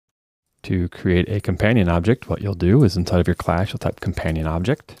to create a companion object, what you'll do is inside of your class, you'll type companion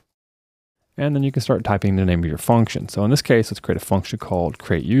object. And then you can start typing the name of your function. So in this case, let's create a function called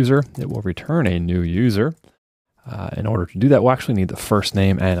create user. It will return a new user. In order to do that, we'll actually need the first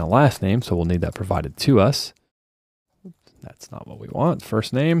name and a last name. So we'll need that provided to us. That's not what we want.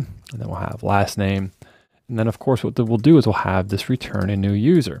 First name, and then we'll have last name. And then of course, what we'll do is we'll have this return a new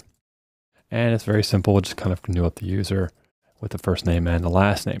user. And it's very simple. We'll just kind of new up the user with the first name and the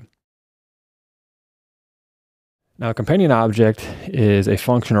last name. Now, a companion object is a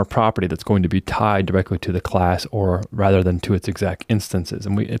function or property that's going to be tied directly to the class, or rather than to its exact instances.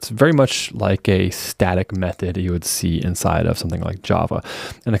 And it's very much like a static method you would see inside of something like Java.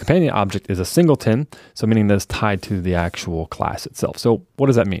 And the companion object is a singleton, so meaning that it's tied to the actual class itself. So what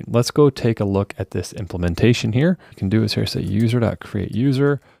does that mean? Let's go take a look at this implementation here. You can do is here say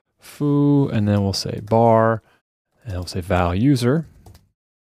user.createUser, foo, and then we'll say bar, and we'll say val user.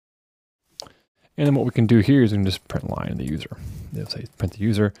 And then what we can do here is we can just print line the user. They'll say print the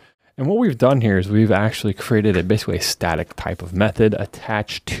user. And what we've done here is we've actually created basically a static type of method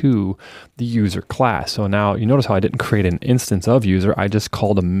attached to the user class. So now you notice how I didn't create an instance of user. I just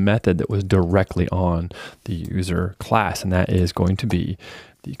called a method that was directly on the user class. And that is going to be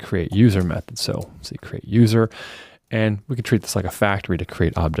the create user method. So say create user. And we could treat this like a factory to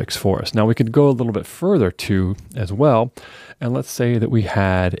create objects for us. Now we could go a little bit further too as well. And let's say that we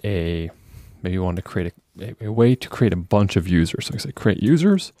had maybe you want to create a way to create a bunch of users. So we say create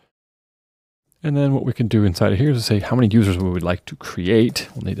users. And then what we can do inside of here is say how many users we would like to create.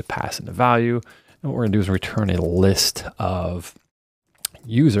 We'll need to pass in a value. And what we're going to do is return a list of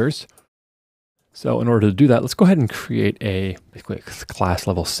users. So in order to do that, let's go ahead and create basically a class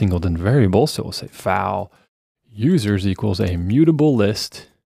level singleton variable. So we'll say val users equals a mutable list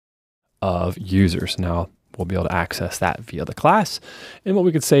of users. Now, we'll be able to access that via the class. And what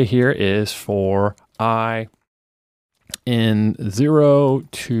we could say here is for I in 0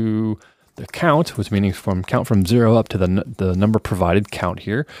 to the count, which means count from 0 up to the number provided count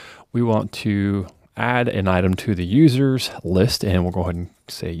here, we want to add an item to the users list, and we'll go ahead and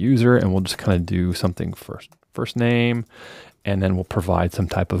say user, and we'll just kind of do something first name, and then we'll provide some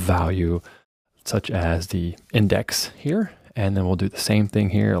type of value such as the index here. And then we'll do the same thing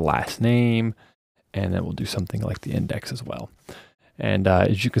here, last name, and then we'll do something like the index as well. And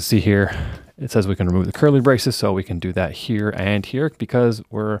as you can see here, it says we can remove the curly braces, so we can do that here and here because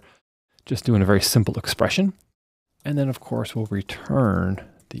we're just doing a very simple expression. And then of course we'll return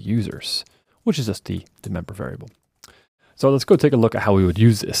the users, which is just the member variable. So let's go take a look at how we would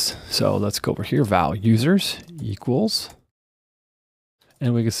use this. So let's go over here, val users equals,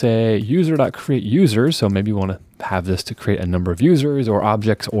 and we can say user.createUsers. So maybe you want to have this to create a number of users or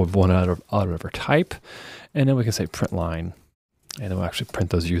objects or one out of whatever type. And then we can say print line, and then we'll actually print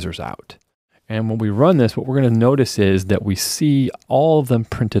those users out. And when we run this, what we're going to notice is that we see all of them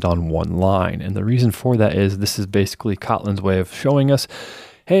printed on one line. And the reason for that is this is basically Kotlin's way of showing us,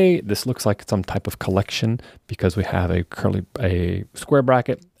 hey, this looks like some type of collection because we have a square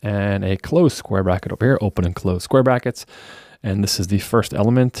bracket and a closed square bracket over here, open and closed square brackets. And this is the first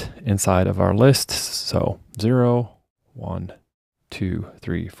element inside of our list. So 0, 1, 2,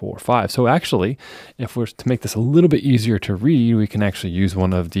 3, 4, 5. So actually, if we're to make this a little bit easier to read, we can actually use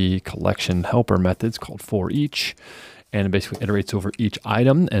one of the collection helper methods called for each. And it basically iterates over each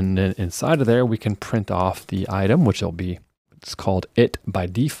item. And then inside of there, we can print off the item, which will be, it's called it by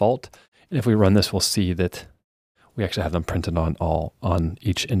default. And if we run this, we'll see that we actually have them printed on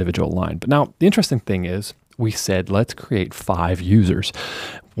each individual line. But now the interesting thing is, we said, let's create 5 users.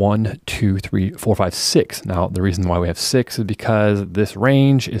 1, 2, 3, 4, 5, 6. Now, the reason why we have 6 is because this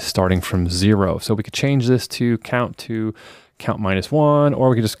range is starting from 0. So we could change this to count -1, or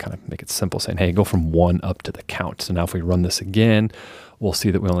we could just kind of make it simple, saying, hey, go from 1 up to the count. So now if we run this again, we'll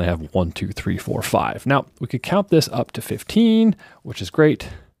see that we only have 1, 2, 3, 4, 5. Now, we could count this up to 15, which is great.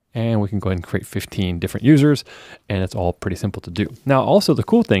 And we can go ahead and create 15 different users, and it's all pretty simple to do. Now, also the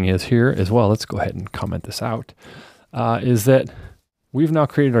cool thing is here as well, let's go ahead and comment this out, is that we've now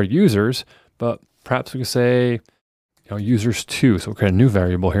created our users, but perhaps we could say, users too. So we'll create a new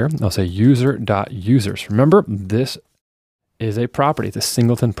variable here. I'll say user.users. Remember, this is a property. It's a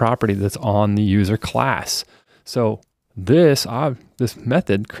singleton property that's on the user class. So this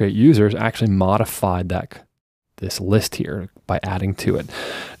method, create users, actually modified this list here by adding to it.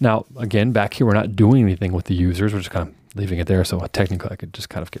 Now, again, back here, we're not doing anything with the users. We're just kind of leaving it there. So technically I could just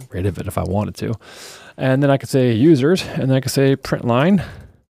kind of get rid of it if I wanted to. And then I could say users, and then I could say print line.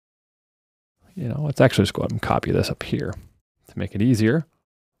 Let's actually just go ahead and copy this up here to make it easier.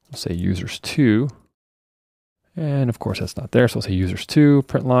 We'll say users 2, And of course that's not there. So we'll say users2,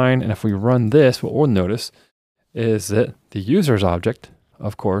 print line. And if we run this, what we'll notice is that the users object,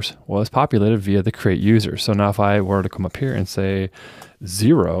 of course, was populated via the create user. So now if I were to come up here and say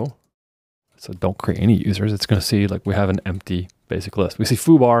 0, so don't create any users, it's going to see like we have an empty basic list. We see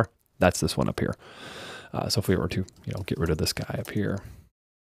foobar, that's this one up here. So if we were to, get rid of this guy up here,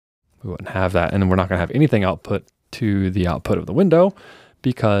 we wouldn't have that. And then we're not going to have anything output to the output of the window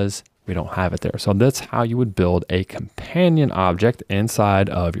because we don't have it there. So that's how you would build a companion object inside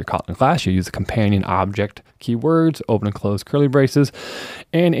of your Kotlin class. You use the companion object keywords, open and close curly braces,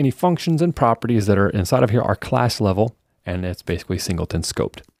 and any functions and properties that are inside of here are class level, and it's basically singleton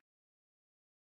scoped.